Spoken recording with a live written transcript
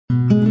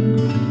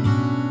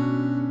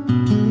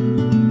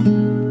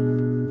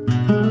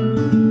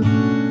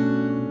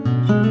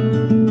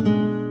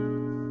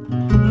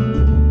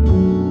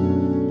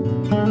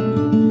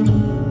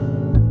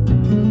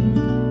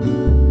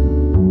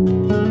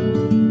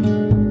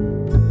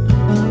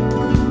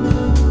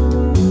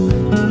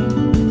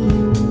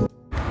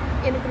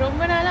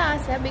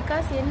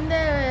Because எந்த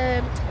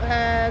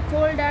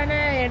கோல்டான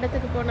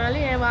இடத்துக்கு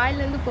போனாலும் என்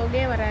வாயிலேருந்து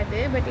புகையே வராது.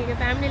 பட் எங்கள்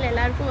ஃபேமிலியில்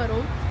எல்லாருக்கும்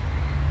வரும்.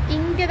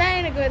 இங்கே தான்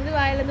எனக்கு வந்து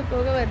வாயிலேருந்து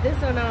புகை வருது.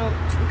 ஸோ நான்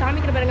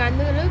காமிக்கிற பாருங்க,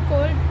 அந்த ஒரு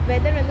கோல்ட்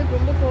வெதர் வந்து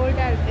ரொம்ப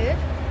கோல்டாக இருக்குது.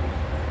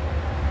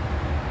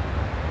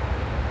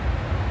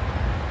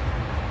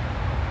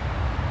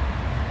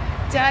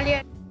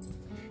 ஜாலியாக.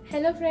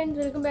 Hello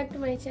friends, welcome back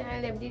to my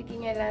channel. எப்படி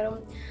இருக்கீங்க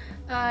எல்லோரும்?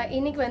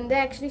 இன்றைக்கி வந்து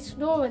ஆக்சுவலி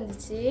ஸ்னோ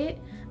வந்துச்சு.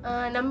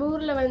 நம்ம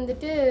ஊரில்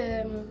வந்துட்டு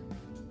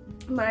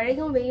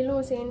மழையும்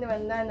வெயிலும் சேர்ந்து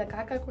வந்தால் அந்த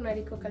காக்காக்கும்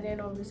நரிக்கும்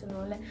கல்யாணம் அப்படின்னு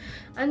சொல்லுவோம்ல,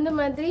 அந்த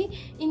மாதிரி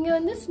இங்கே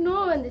வந்து ஸ்னோ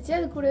வந்துச்சு.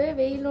 அது கூடவே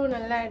வெயிலும்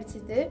நல்லா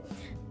அடிச்சுது.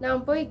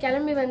 நான் போய்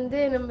கிளம்பி வந்து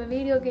நம்ம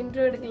வீடியோக்கு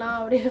இன்ட்ரோ எடுக்கலாம்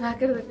அப்படின்னு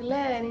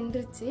பார்க்குறதுக்குள்ளே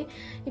நின்றுச்சு.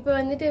 இப்போ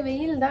வந்துட்டு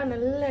வெயில் தான்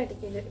நல்லா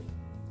அடிக்குது.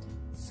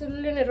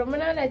 சொல்லுன்னு ரொம்ப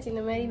நாள் ஆச்சு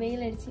இந்த மாதிரி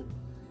வெயில் அடிச்சு.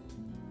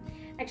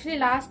 ஆக்சுவலி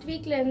லாஸ்ட்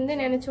வீக்லேருந்து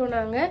நினச்சோம்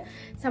நாங்கள்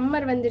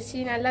சம்மர் வந்துருச்சு,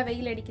 நல்லா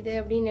வெயில் அடிக்குது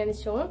அப்படின்னு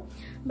நினச்சோம்.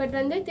 பட்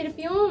வந்து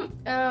திருப்பியும்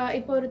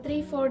இப்போ ஒரு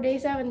 3-4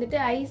 டேஸாக வந்துட்டு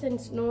ஐஸ்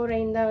அண்ட் ஸ்னோ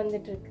ரெயின் தான்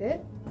வந்துட்டுருக்கு.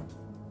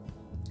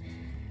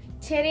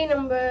 சரி,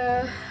 நம்ம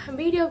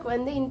வீடியோவுக்கு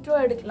வந்து இன்ட்ரோ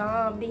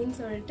எடுக்கலாம் அப்படின்னு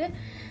சொல்லிட்டு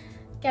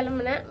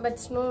கிளம்புனேன்.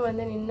 பட் ஸ்னோ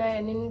வந்து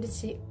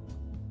நின்றுச்சு.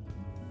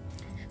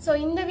 ஸோ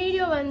இந்த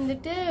வீடியோ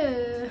வந்துட்டு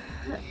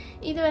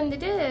இது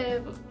வந்துட்டு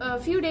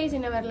few days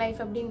in our life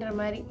அப்படின்ற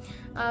மாதிரி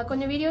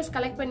கொஞ்சம் வீடியோஸ்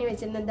கலெக்ட் பண்ணி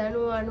வச்சுருந்தேன்.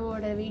 தனு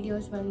அனுவோட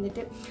வீடியோஸ்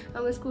வந்துட்டு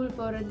அவங்க ஸ்கூல்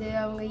போகிறது,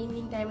 அவங்க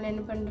ஈவினிங் டைமில்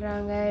என்ன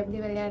பண்ணுறாங்க, எப்படி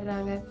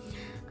விளையாடுறாங்க,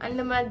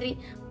 அந்த மாதிரி.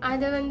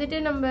 அதை வந்துட்டு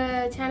நம்ம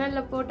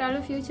சேனலில்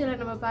போட்டாலும்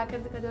ஃப்யூச்சரில் நம்ம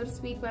பார்க்குறதுக்கு அது ஒரு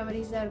ஸ்வீட்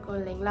மெமரிஸ் தான் இருக்கும்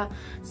இல்லைங்களா?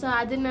 ஸோ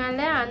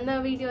அதனால அந்த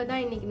வீடியோ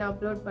தான் இன்றைக்கி நான்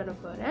அப்லோட் பண்ண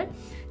போகிறேன்.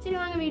 சரி,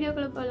 வாங்க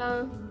வீடியோக்குள்ளே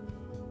போகலாம்.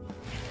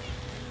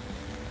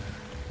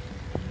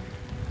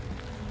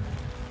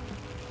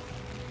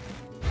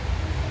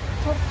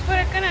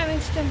 கொப்பரக்க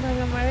நினைச்சிட்டேன்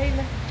பாருங்க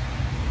மழையில.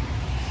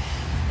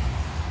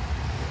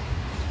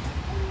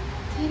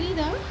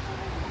 தெரியுதா?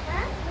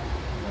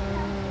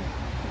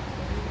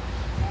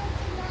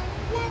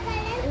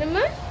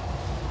 என்னம்மா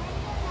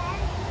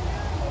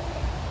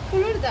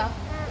குளிர்தா?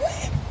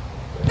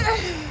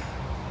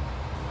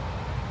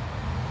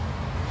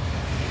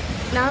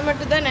 நான்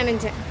மட்டும் தான்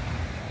நினைச்சேன்.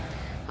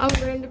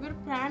 அவங்க 2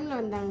 பேரும்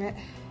பிளான்ல வந்தாங்க.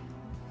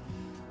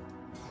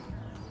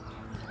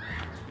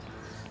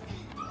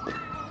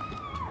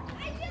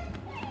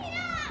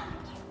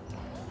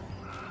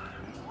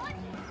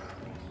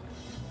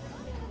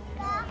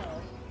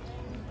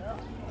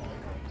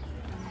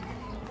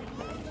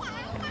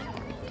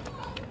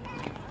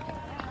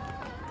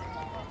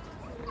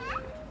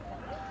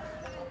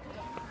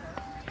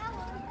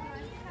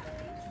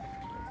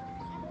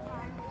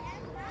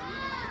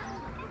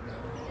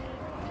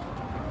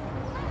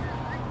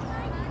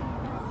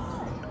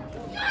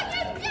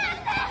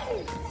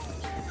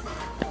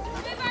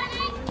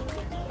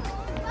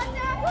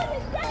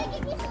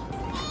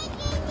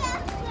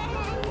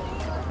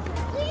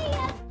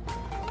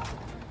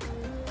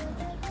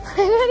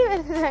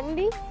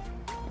 Andy,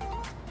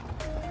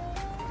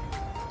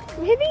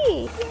 maybe.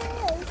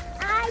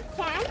 I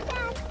can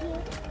catch you.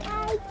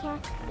 I can.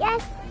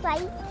 Yes,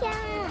 I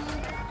can.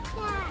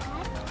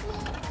 Catch me.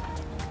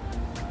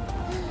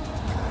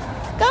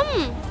 Come.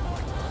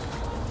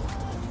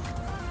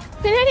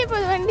 பின்னாடி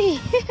போகுது வண்டி.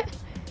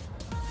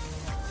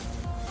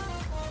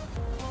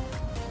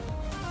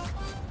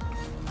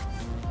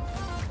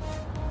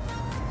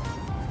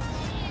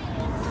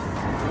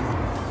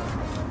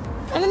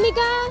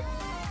 Ananthika,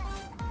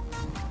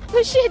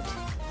 push it.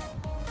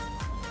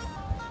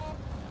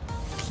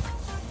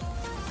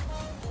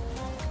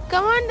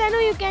 Come on, Dhanu,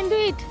 you can do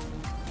it.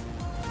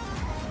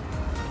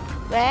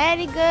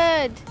 Very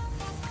good.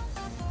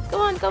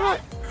 Come on, come on.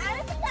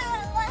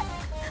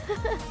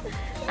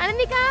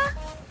 Anandika.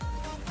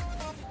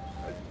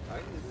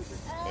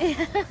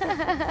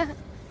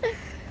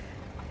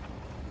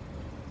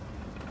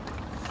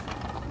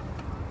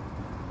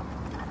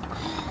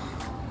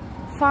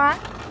 Far.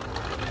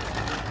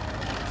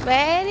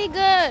 Very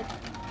good.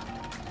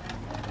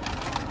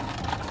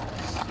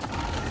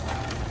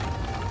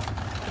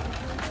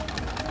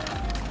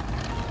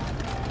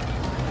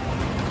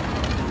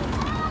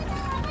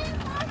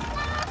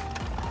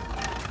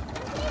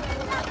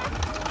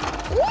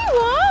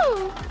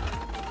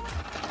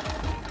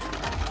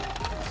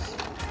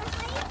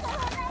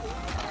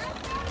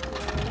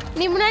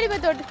 நீ முன்னாடி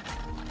போய் தொட்டு.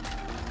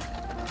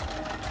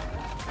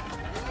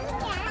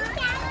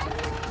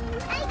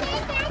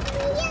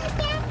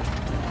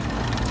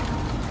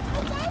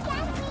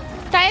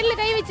 டயர்ல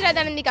கை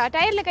வச்சிராத அனந்திகா,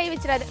 டயர்ல கை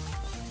வச்சிராத.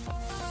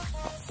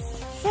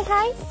 Say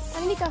hi,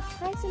 Ananthika.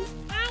 Hi சொல்லு.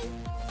 Hi.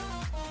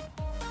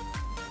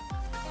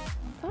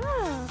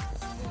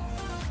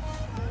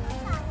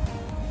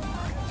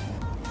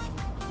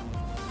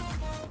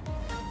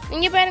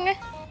 இங்க பாருங்க,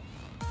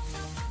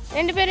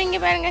 2 பேரும் இங்க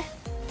பாருங்க.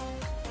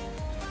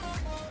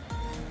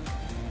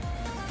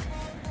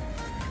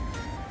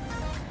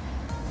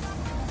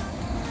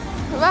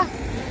 வா,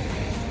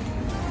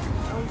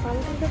 அவன்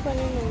பண்றது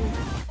பண்ணணும்.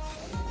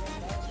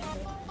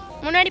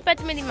 முன்னாடி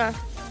 10 மிதிமா.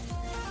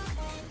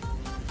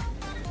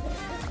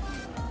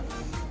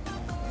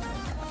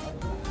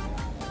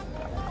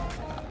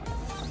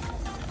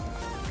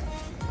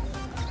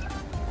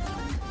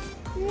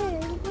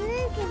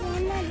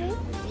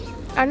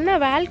 அண்ணா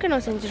வேல்கனோ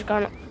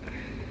செஞ்சுருக்கானோ.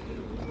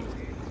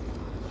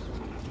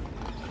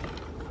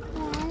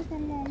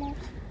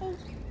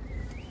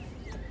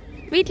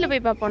 வீட்டில்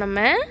போய் பார்ப்போம்.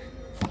 நம்ம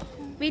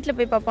வீட்டில்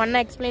போய் பார்ப்போம்.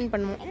 அண்ணா எக்ஸ்பிளைன்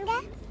பண்ணுவோம்.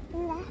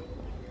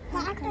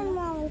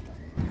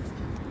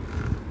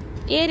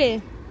 ஏறு.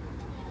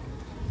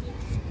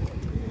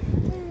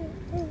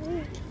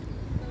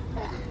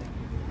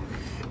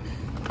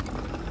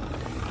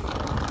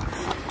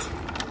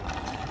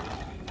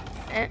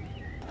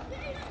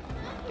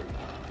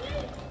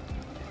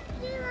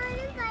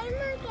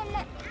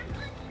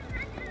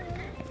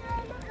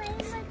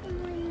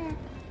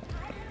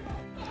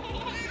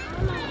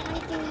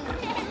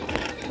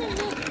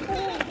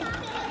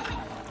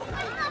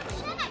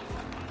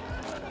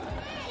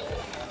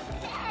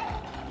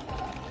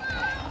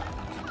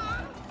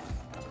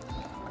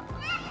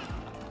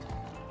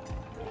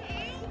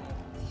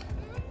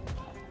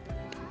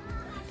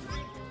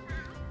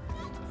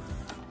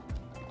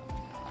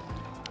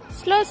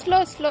 Slow,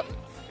 slow, slow.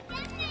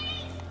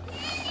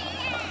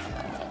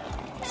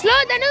 Slow,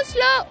 Dhanu,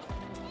 slow.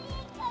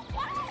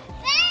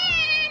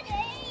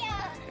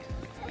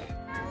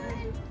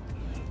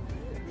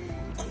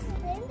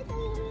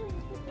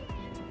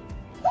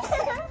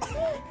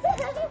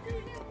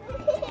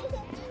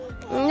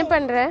 என்ன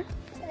பண்ற?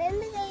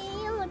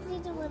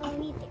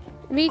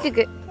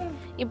 வீட்டுக்கு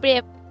இப்படி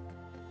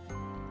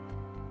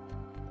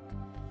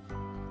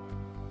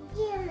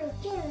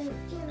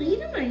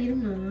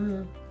இருமா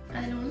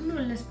அதில் ஒன்றும்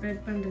இல்லை ஸ்ப்ரெட்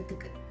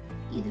பண்ணுறதுக்கு.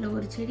 இதில்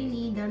ஒரு செடி நீ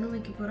தனு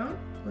வைக்க போகிறோம்,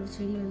 ஒரு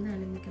செடி வந்து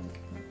அனுமிக்க வைக்க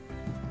போகிறோம்.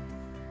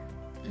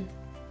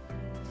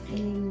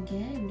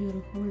 இங்கே இப்படி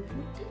ஒரு ஹோல்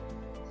போட்டு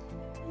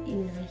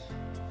இதில் வை.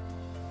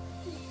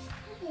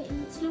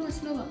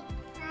 ஸ்லோவாக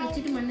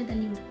வச்சுட்டு மண்ணை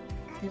தள்ளி விடு.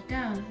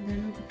 கரெக்டா?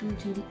 தனுக்கு 2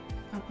 செடி,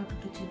 பாப்பாக்கு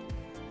 2 செடி.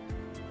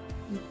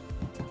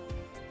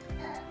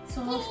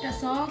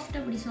 சாஃப்டாக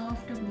அப்படி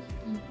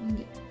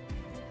இங்கே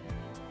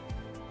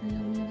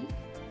நல்லா உள்ள வை.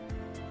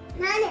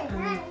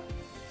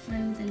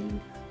 மண்ணு தள்ளி விடு.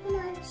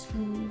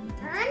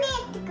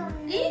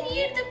 நீ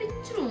எடுத்த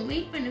பிச்சிரும்.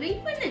 வெயிட்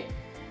பண்ணு.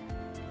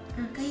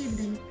 கை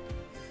எடுத்து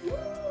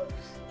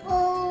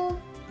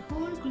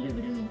ஹோல்குள்ள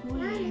விடணும்.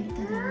 ஹோல்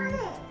எடுத்தது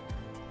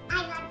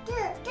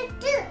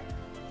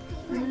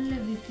உள்ள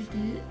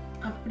விட்டுட்டு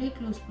அப்படியே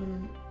க்ளோஸ்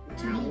பண்ணணும்.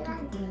 செடியை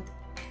தூக்கக்கூடாது.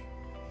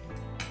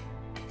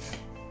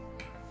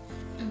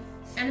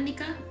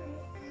 அனந்திகா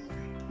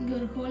இங்க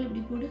ஒரு ஹோல்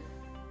இப்படி போடு.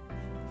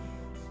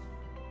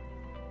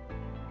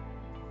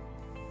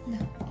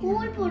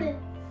 ஹோல் போடு.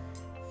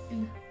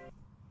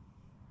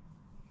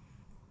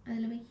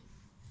 அதில் வை.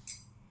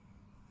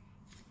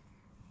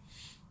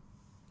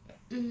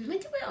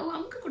 வச்சு போய்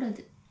அமுக்க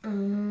கூடாது.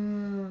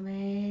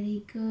 Very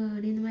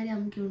good. இந்த மாதிரி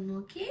அமுக்கி விடணும்.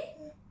 ஓகே.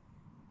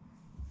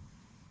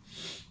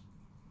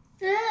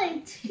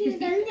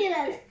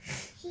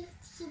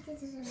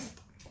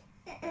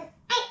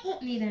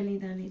 நீதான்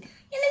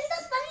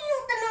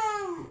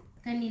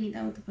தண்ணி நீ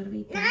தான் ஊத்த போற.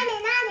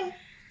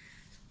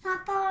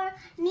 பாப்பா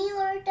நீ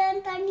ஒரு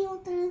டன் தண்ணி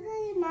ஊத்துறது,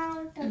 நான்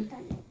ஒரு டன்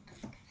தண்ணி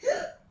ஊத்துறேன்.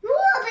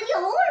 பெரிய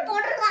ஹோல்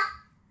போடுறா.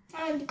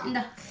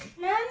 இந்தா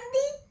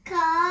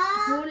நந்திகா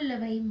ஹோல்ல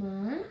வைமா.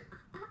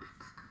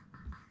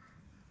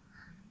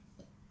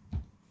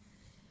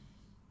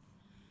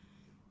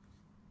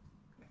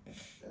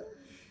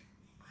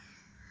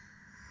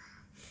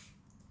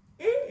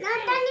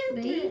 நான் தண்ணி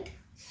ஊத்துறேன்.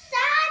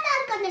 சாதா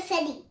கண்ண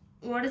செடி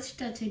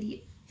உடைச்சிட்டா செடியை.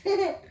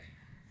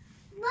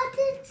 But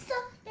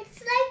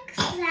it's like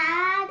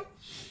sad.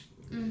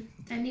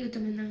 தண்ணி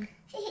ஊத்தணும். நாங்க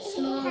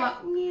ஸ்லோவா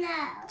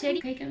செடி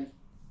கை காமி.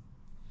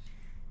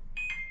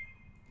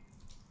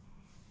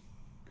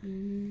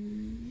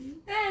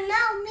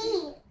 Now me.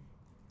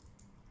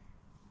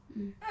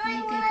 I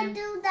want to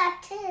do that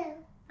too.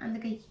 அந்த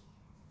கை.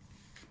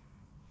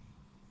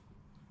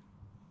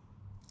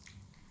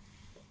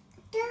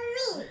 Do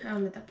me.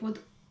 அவ்வளோதான்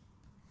போதும்.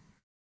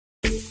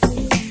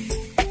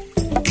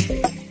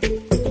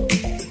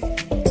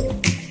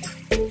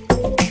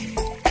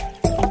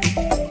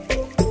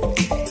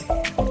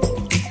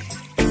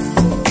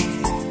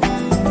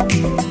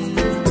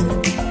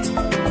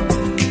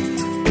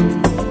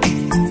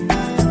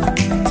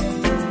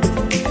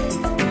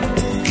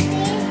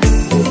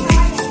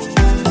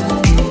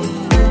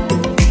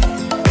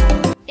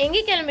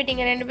 எங்கே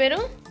கிளம்பிட்டீங்க ரெண்டு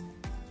பேரும்?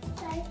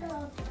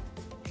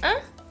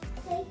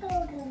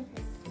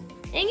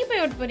 எங்கே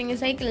போய் ஓட்ட போறீங்க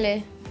சைக்கிள்ல?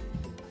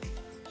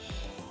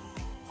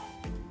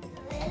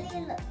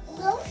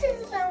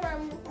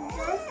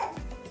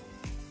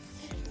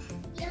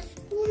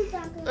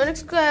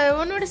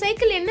 உன்னோட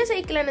சைக்கிள் என்ன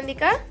சைக்கிள்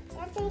அனந்திகா?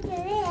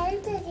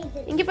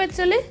 இங்க பார்த்து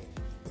சொல்லு.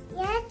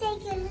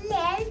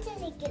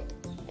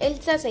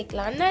 எல்சா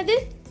சைக்கிளா? அண்ணாது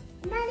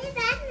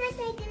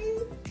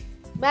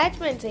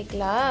பேட்மேன்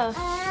சைக்கிளா?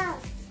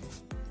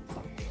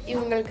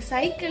 இவங்களுக்கு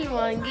சைக்கிள்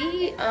வாங்கி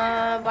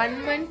 1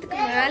 மந்த்துக்கு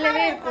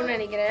மேலவே இருக்கும்னு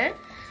நினைக்கிறேன்.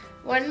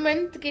 1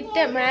 மந்த்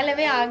கிட்ட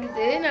மேலவே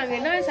ஆகுது. நாங்கள்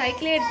என்ன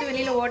சைக்கிளே எடுத்து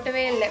வெளியில்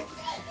ஓட்டவே இல்லை.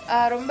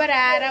 ரொம்ப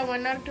ரேராக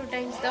 1 or 2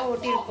 டைம்ஸ் தான்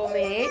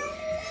ஓட்டியிருப்போமே.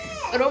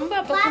 ரொம்ப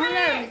அப்போ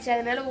கூலாக இருந்துச்சு,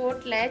 அதனால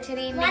ஓட்டல.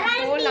 சரி இன்னைக்கு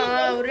போகலாம்.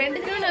 ஒரு 2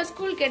 தடவை நான்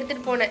ஸ்கூலுக்கு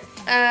எடுத்துகிட்டு போனேன்.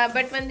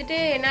 பட் வந்துட்டு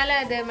என்னால்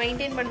அதை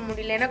மெயின்டைன் பண்ண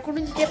முடியல. ஏன்னா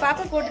குனிஞ்சிட்டே,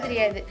 பாப்பா போட்டு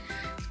தெரியாது,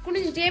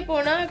 குனிஞ்சிட்டே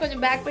போனால்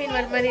கொஞ்சம் பேக் பெயின்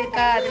வர மாதிரி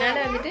இருக்கா. அதனால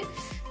வந்துட்டு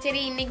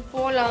சரி இன்னைக்கு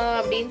போகலாம்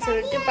அப்படின்னு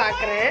சொல்லிட்டு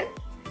பார்க்குறேன்.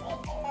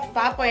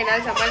 பார்ப்போம்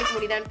என்னால் சமாளிக்க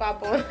முடியுதான்னு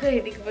பார்ப்போம்.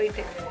 இதுக்கு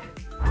போயிட்டு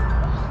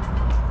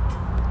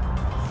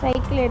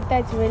சைக்கிள்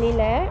எடுத்தாச்சு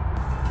வெளியில்.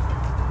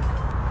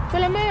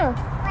 சொல்லம்மா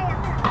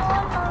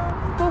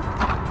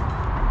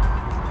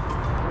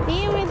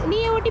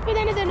நீயே ஓட்டிப்ப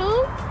தானே தனு?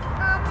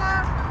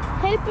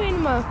 ஹெல்ப்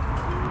வேணுமா?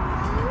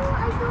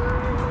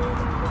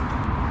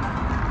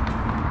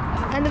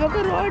 அந்த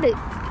பக்கம் road.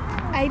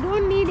 I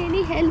don't need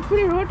any help.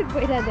 ரோட்டுக்கு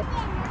போயிடாது.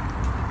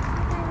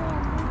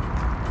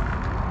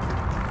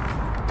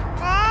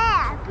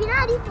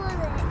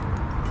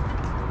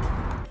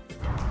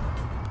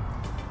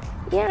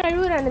 ஏன்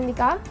அழுவுற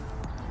ஆனந்திகா?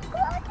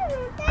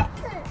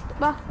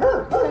 வா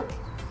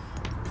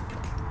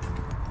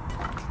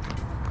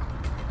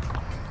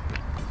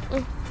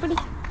பிடி.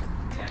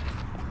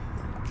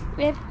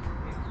 வேர்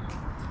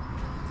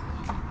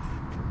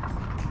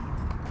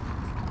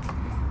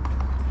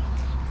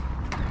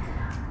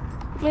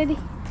மேதி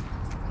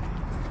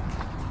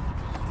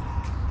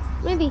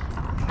மேதி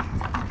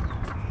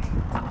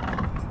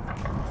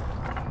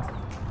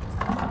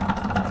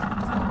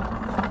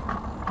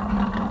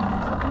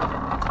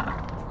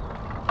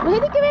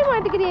மேதிக்கவே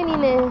மாட்டேங்கிறியா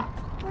நீனு?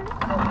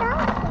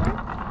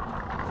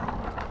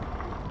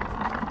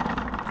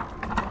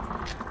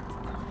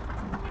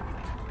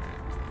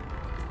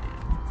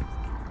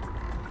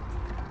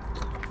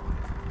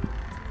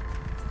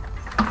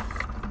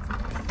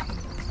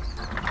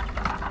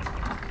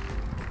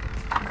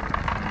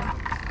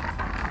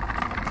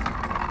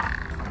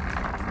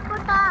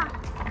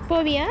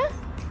 போவியா?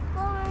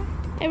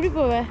 எப்படி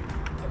போவ?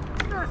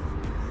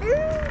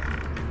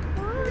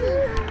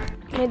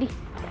 மேதி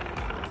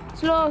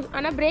ஸ்லோ.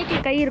 ஆனால்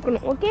பிரேக்கில் கை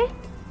இருக்கணும். ஓகே,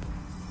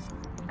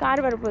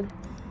 கார் வரப்போகுது.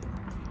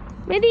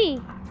 மேதி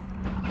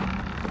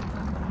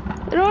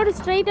ரோடு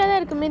ஸ்ட்ரைட்டாக தான்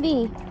இருக்கு. மேதி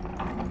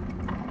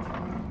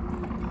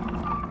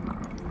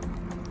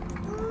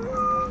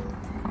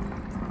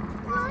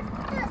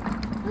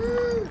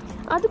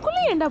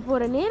அதுக்குள்ளே ஏண்டா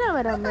போற? நேரா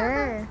வராம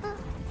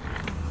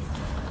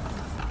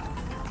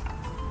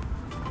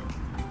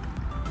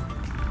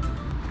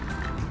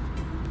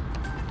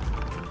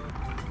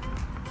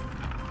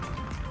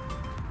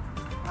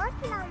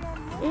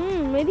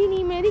மெதி. நீ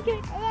மெதிக்க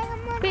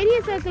பெரிய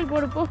சர்க்கிள்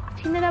போடு போ,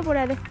 சின்னதா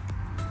போடாத.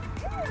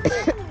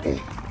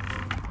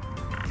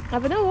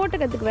 அப்பதான் ஓட்ட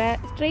கத்துக்குவ.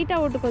 ஸ்ட்ரைட்டா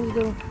ஓட்டு கொஞ்சம்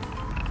தூரம்.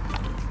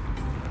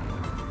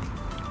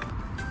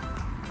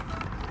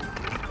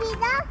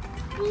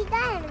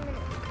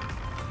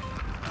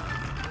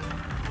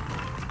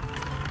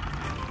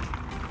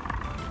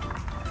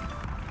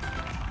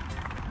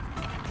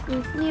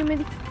 நீ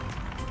மெதி.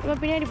 நம்ம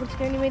பின்னாடி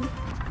பிடிச்சிக்க. நீ மெதி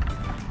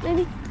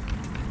மெதி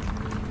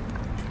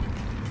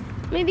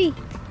மெதி.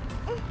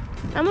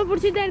 அம்மா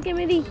பிடிச்சிட்டு தான் இருக்கேன்.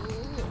 மெதி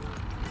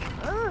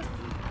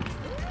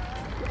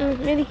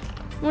மெதி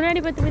முன்னாடி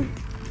பார்த்து மெதி.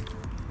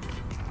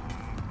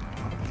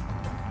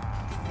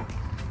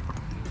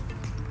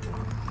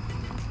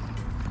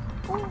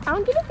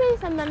 அவன்கிட்ட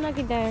பேச அந்த அண்ணா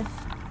கிட்ட.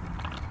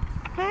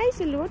 ஹாய்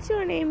சொல்லு. வாட்ஸ்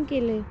யுவர் நேம்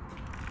கேளு.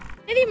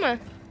 மெதிமா.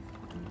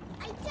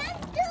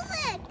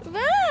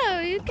 Wow,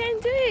 you can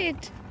do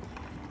it.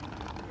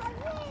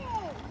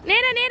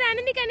 நேரா நேரா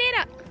அனந்திகா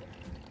நேரா.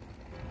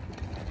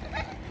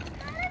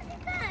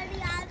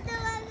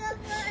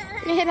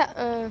 நேரா.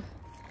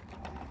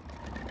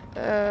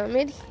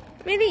 மெதி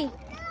மெதி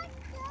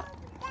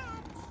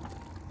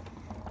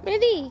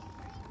மெதி.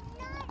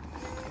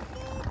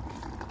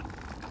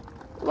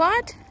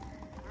 What?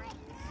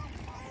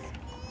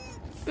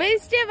 மெதி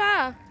stay வா.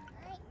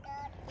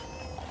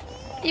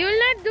 You will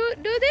not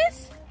do this?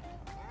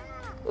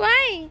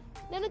 Why?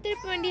 Dhanu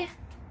திருப்ப வேண்டிய.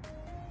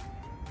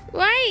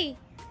 Why?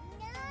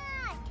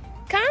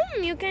 Come,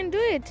 you can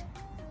do it.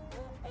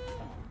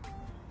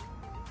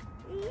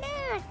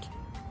 Not.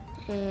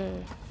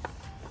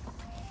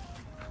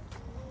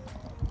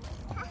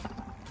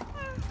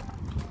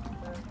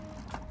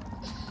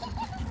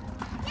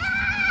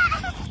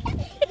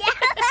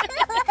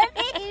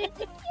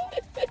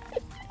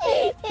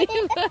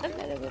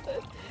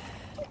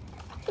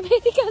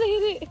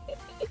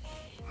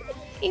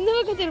 இந்த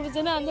பக்கம்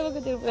திருப்பிச்சா அந்த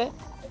பக்கம் திருப்பேன்.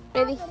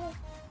 மெதி.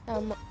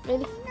 ஆமா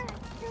மெதி.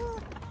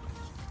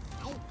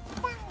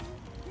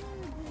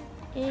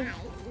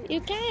 You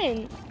can.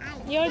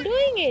 You're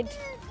doing it.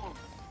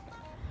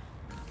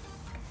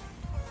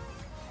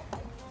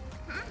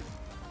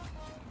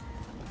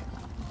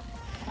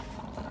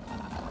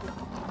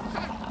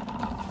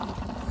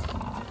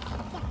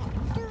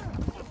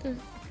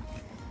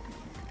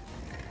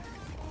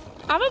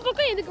 அவ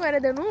பக்கம் எதுக்கு வர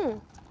தனு?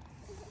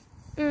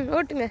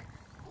 ஓட்டுங்க.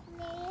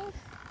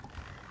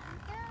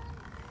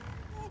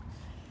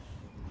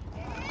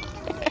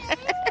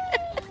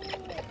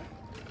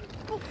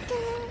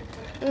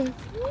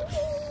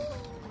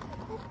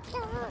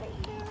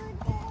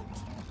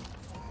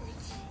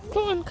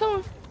 Come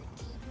on.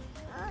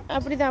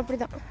 அப்படிதான்.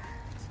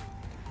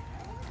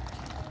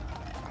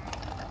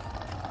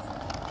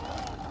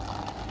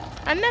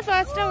 அண்ணா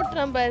ஃபாஸ்டா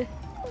ஓட்டுறான் பாரு.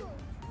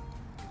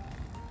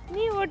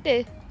 நீ ஓட்டு.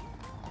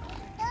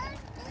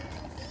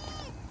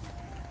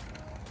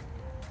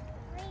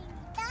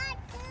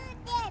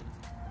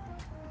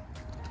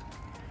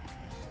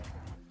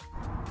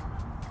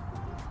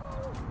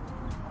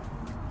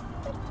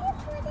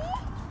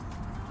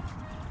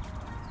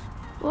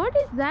 What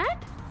is that?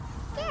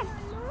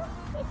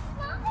 It's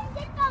not a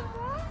jet,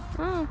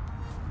 Amma.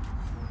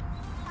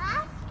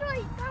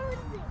 Asteroid.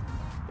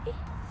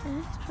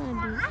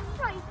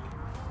 Asteroid.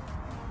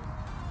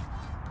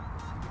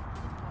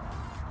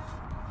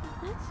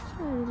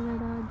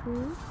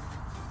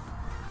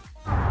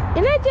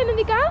 என்னாச்சு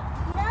அனந்திகா?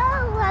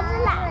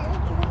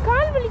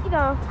 கால்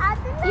வலிக்குதா?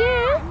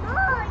 ஏன்?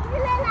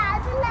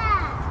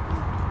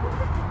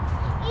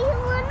 இது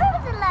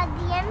ஒன்னோடதுல,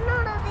 அது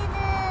என்னோடது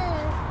இது.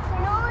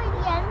 நோ,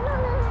 இது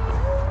என்னோடது.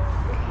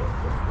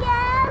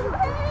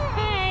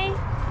 Hey.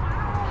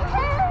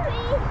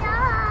 Hurry,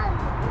 dog.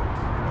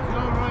 It's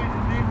all right,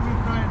 you need me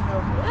crying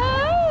now.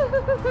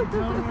 It's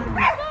all right.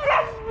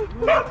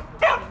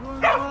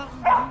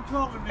 I'm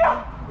talking to you.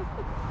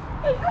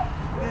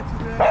 That's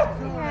it,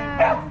 it's all right,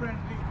 be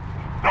friendly.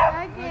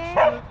 Okay.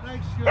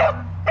 Nice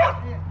children.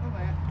 Here, come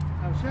here.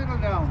 Now settle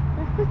down.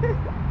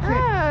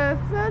 Oh,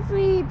 so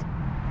sweet.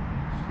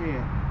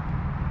 Here.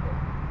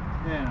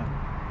 There now.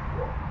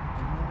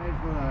 Wait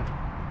for that.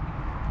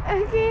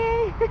 Okay.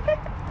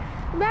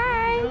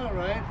 Bye. It's all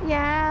right.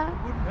 Yeah.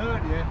 Wouldn't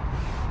hurt you.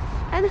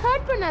 அது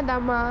hurt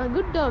பண்ணாதாம்மா.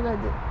 Good talk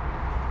அது.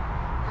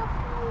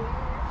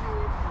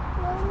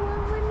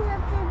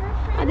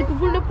 அதுக்கு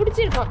புள்ள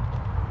பிடிச்சிருக்கும்.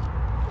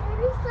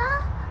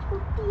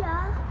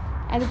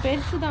 அது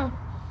பெருசுதான்.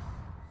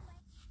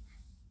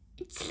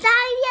 It's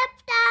tidy up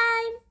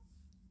time.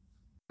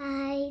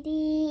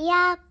 Tidy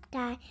up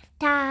time.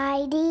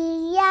 Tidy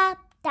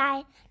up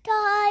time.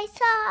 Toys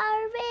are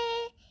away.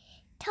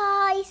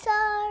 Toys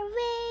are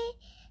away.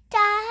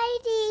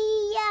 Tidy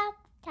up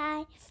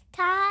time.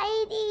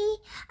 Tidy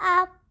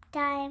up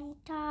time.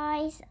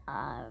 Toys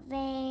are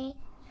away.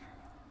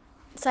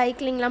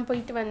 சைக்கிளிங்லாம்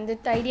போயிட்டு வந்து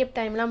tidy அப்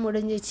டைம்லாம்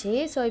முடிஞ்சிச்சு.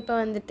 ஸோ இப்போ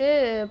வந்துட்டு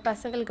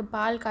பசங்களுக்கு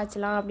பால்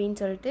காய்ச்சலாம் அப்படின்னு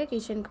சொல்லிட்டு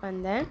கிச்சனுக்கு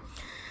வந்தேன்.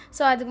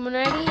 ஸோ அதுக்கு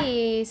முன்னாடி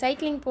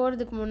சைக்கிளிங்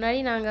போகிறதுக்கு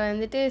முன்னாடி நாங்கள்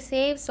வந்துட்டு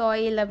சேவ்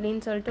சாயில்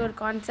அப்படின்னு சொல்லிட்டு ஒரு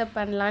கான்செப்ட்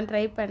பண்ணலாம்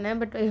ட்ரை பண்ணேன்.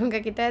 பட்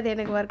இவங்கக்கிட்ட அது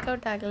எனக்கு ஒர்க்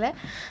அவுட் ஆகலை.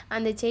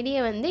 அந்த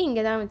செடியை வந்து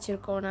இங்கே தான்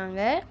வச்சுருக்கோம்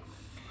நாங்கள்.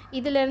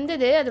 இதில்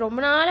இருந்தது, அது ரொம்ப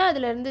நாளாக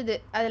அதில் இருந்தது.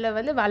 அதில்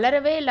வந்து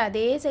வளரவே இல்லை,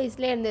 அதே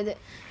சைஸ்லேயே இருந்தது.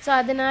 ஸோ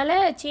அதனால்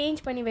சேஞ்ச்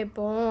பண்ணி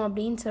வைப்போம்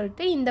அப்படின்னு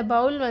சொல்லிட்டு இந்த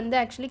பவுல் வந்து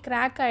ஆக்சுவலி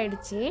கிராக்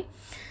ஆகிடுச்சு.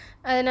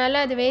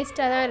 அதனால் அது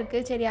வேஸ்ட்டாக தான்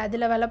இருக்குது. சரி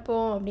அதில்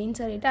வளர்ப்போம் அப்படின்னு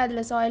சொல்லிட்டு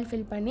அதில் சாயில்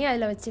ஃபில் பண்ணி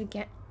அதில்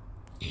வச்சுருக்கேன்.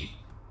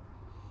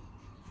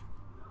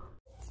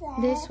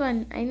 This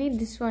one, I need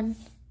this one.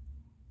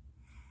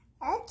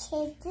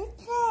 Okay, this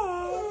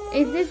one.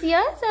 Is this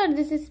yours or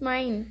this is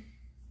mine?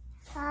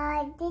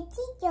 This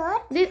is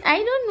yours. This, I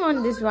don't want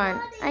this one.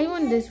 I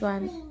want this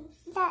one.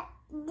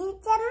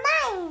 This is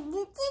mine.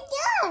 This is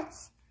yours.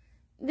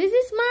 This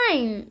is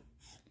mine.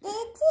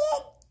 This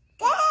is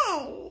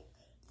girl.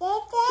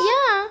 This is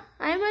Yeah,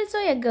 I'm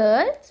also a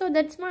girl, so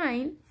that's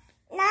mine.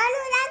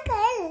 Nanu the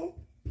girl.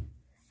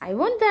 I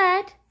want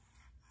that.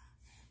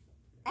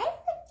 I'm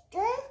a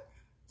girl.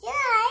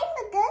 Yeah, I'm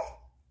a girl.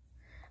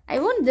 I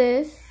want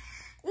this.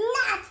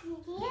 Not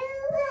you.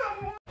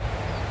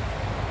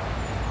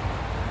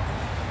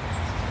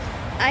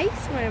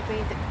 Ice மழை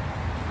பெய்யுது.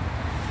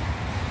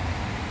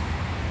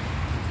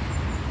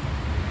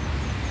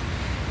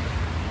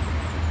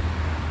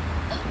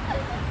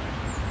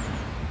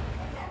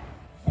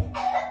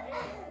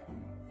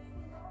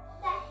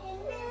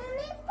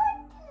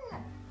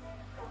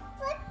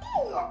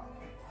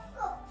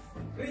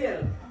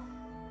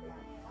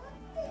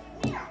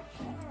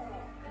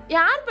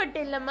 யார் பட்டு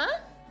இல்லம்மா?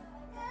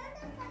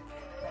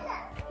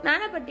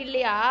 நானா பட்டு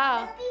இல்லையா?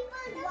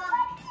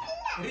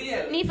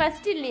 நீ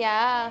first இல்லையா?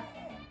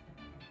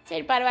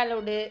 சரி பரவாயில்ல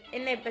விடு.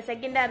 என்ன இப்ப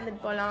செகண்டா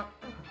இருந்துட்டு போலாம்.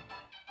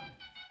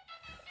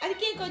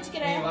 அதுக்கே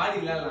கோச்சிக்கிறேன்.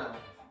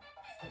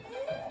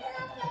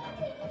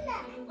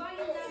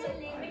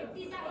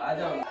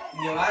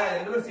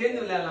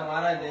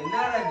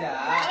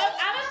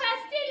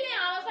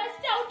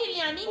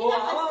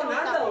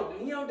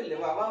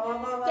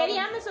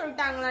 தெரியாம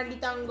சொல்லிட்டாங்களாண்டி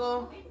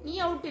தங்கம். நீ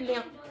அவுட்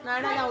இல்லையா?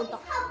 நானா தான்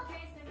அவுட்டோம்.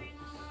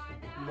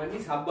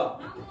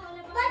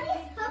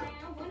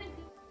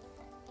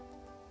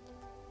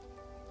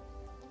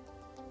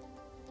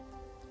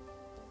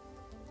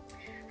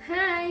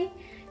 ஹாய்,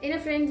 என்ன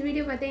ஃப்ரெண்ட்ஸ்,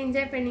 வீடியோ பார்த்து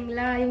என்ஜாய்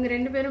பண்ணிங்களா? இவங்க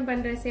ரெண்டு பேரும்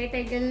பண்ணுற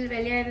சேட்டைகள்,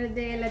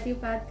 விளையாடுறது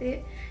எல்லாத்தையும் பார்த்து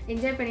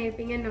என்ஜாய்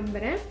பண்ணியிருப்பீங்கன்னு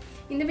நம்புகிறேன்.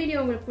 இந்த வீடியோ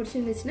உங்களுக்கு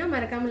பிடிச்சிருந்துச்சுன்னா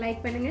மறக்காமல்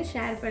லைக் பண்ணுங்கள்,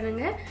 ஷேர்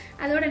பண்ணுங்கள்.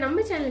 அதோட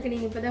நம்ம சேனலுக்கு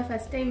நீங்கள் இப்போ தான்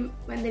ஃபஸ்ட் டைம்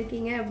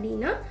வந்திருக்கீங்க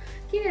அப்படின்னா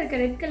கீழே இருக்க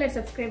ரெட் கலர்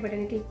சப்ஸ்கிரைப்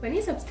பட்டனை கிளிக்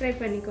பண்ணி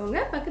சப்ஸ்கிரைப் பண்ணிக்கோங்க.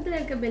 பக்கத்தில்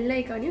இருக்க பெல்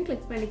ஐக்கானையும்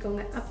கிளிக்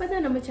பண்ணிக்கோங்க. அப்போ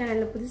தான் நம்ம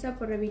சேனலில் புதுசாக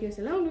போடுற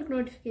வீடியோஸ் எல்லாம் உங்களுக்கு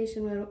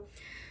நோட்டிஃபிகேஷன் வரும்.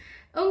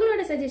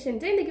 உங்களோட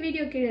சஜஷன்ஸை இந்த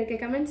வீடியோ கீழே இருக்க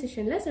கமெண்ட்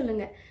செக்ஷனில்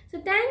சொல்லுங்கள். ஸோ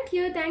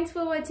தேங்க்யூ, தேங்க்ஸ்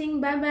ஃபார் வாட்சிங்,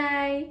 பை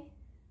பாய்.